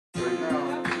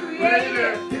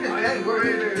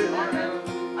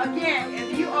Again,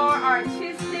 if you are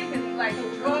artistic, if you like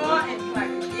to draw, if you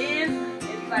like to dance,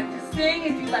 if you like to sing,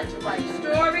 if you like to write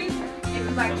stories, if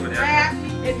you like to rap,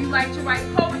 if you like to write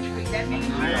poetry, that means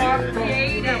you are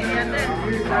creative. And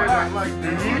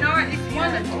art is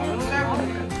wonderful.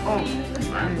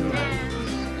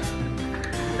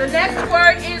 The next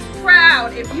word is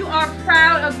proud. If you are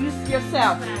proud of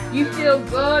yourself, you feel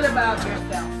good about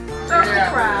yourself. So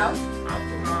proud.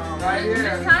 Right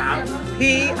here. Proud.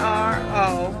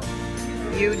 P-R-O-U-D.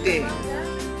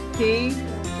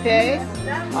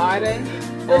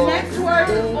 The next word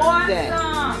is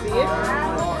awesome. See it?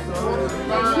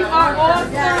 You are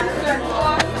awesome. You're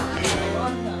awesome.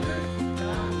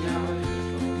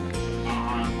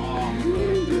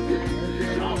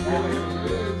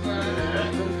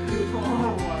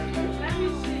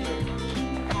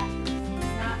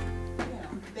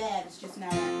 Bad, it's just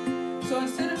not that. So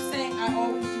instead of saying I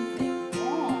always do things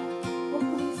wrong, what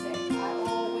can we say? I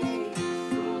always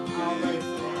try.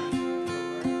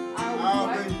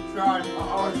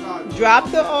 Drop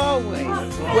the always. I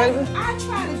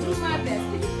try to do my best.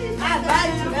 Can you please?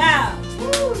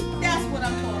 That's what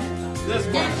I'm talking about. This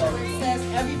one. That's what it says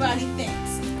everybody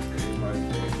thinks.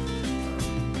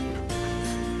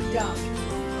 Dumb.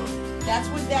 That's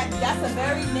a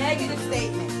very negative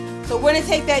statement. So we're going to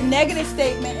take that negative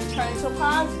statement and turn it to a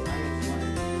positive.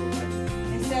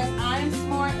 It says, I am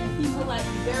smart and people like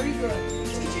me. Very good.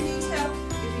 If your teacher needs help,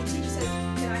 if your teacher says,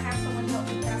 can I have someone help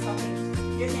me pass out things,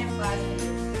 your hand flies in the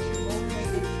air because you're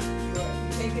motivated, you're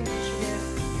taking initiative,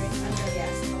 you're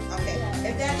enthusiastic. Okay.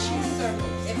 If that's you, circle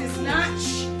it. If it's not,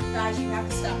 guys, you have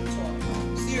to stop and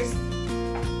talk. Seriously.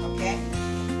 Okay?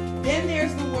 Then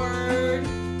there's the word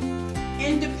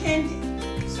independent.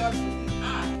 Starts with the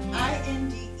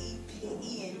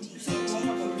I-N-D-E-P-E-N-D.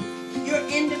 You're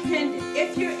independent.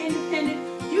 If you're independent,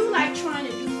 you like trying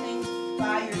to do things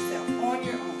by yourself, on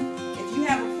your own. If you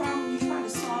have a problem, you try to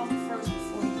solve it first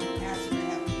before you can ask for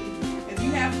help. If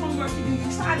you have homework to do, you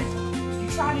try to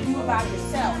do it by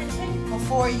yourself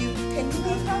before you can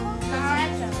leave.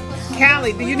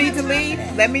 Callie, do you need to leave?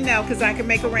 Let me know because I can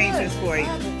make arrangements for you.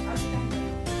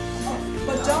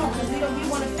 But don't, because we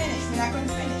want to finish. We're not going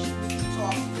to finish.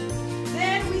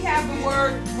 Then we have the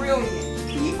word brilliant.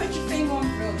 Can you put your finger on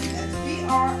brilliant? That's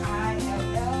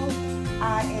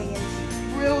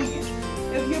B-R-I-L-L-I-A-N-T. Brilliant.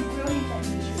 If you're brilliant, that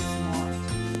means you're smart.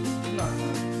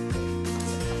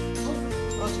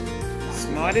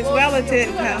 Smart is relative,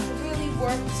 You huh? have to really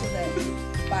work so that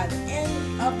by the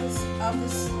end of this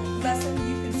lesson,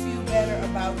 you can feel better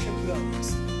about your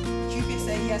brilliance. You can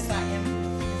say, yes, I am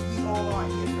brilliant, because we all are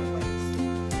in different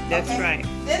ways. That's okay? right.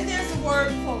 Then there's the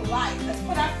word polite. Let's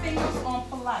put our fingers on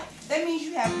polite. That means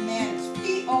you have manners.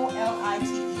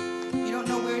 P-O-L-I-T-E. You don't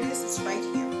know where it is? It's right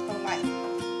here. Polite.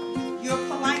 You're a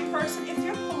polite person. If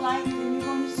you're polite, then you're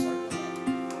going to circle it.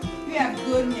 You have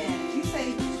good manners. You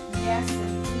say yes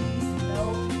and please,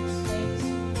 no, thanks.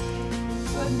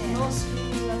 Good manners.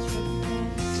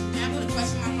 Now I put a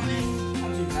question mark on it.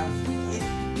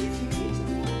 If you need to.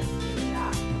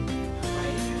 Yeah.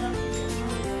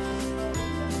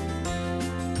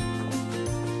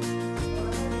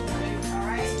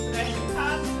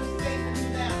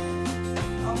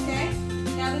 Okay.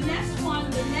 Now the next one,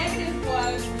 the negative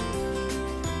was,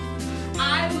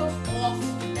 I look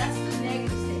awful. That's the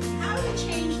negative statement. How do you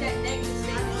change that negative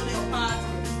statement to a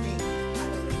positive statement?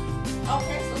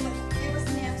 Okay, so give us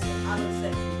an answer. I look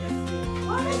sexy.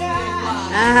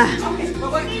 Okay, but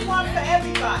we need one for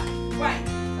everybody. Right.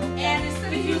 Okay. And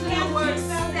instead of using the word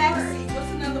sexy, what's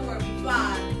another word?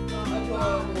 Fine.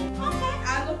 Adorable. Okay. I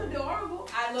look adorable.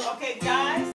 I look. Okay, guys.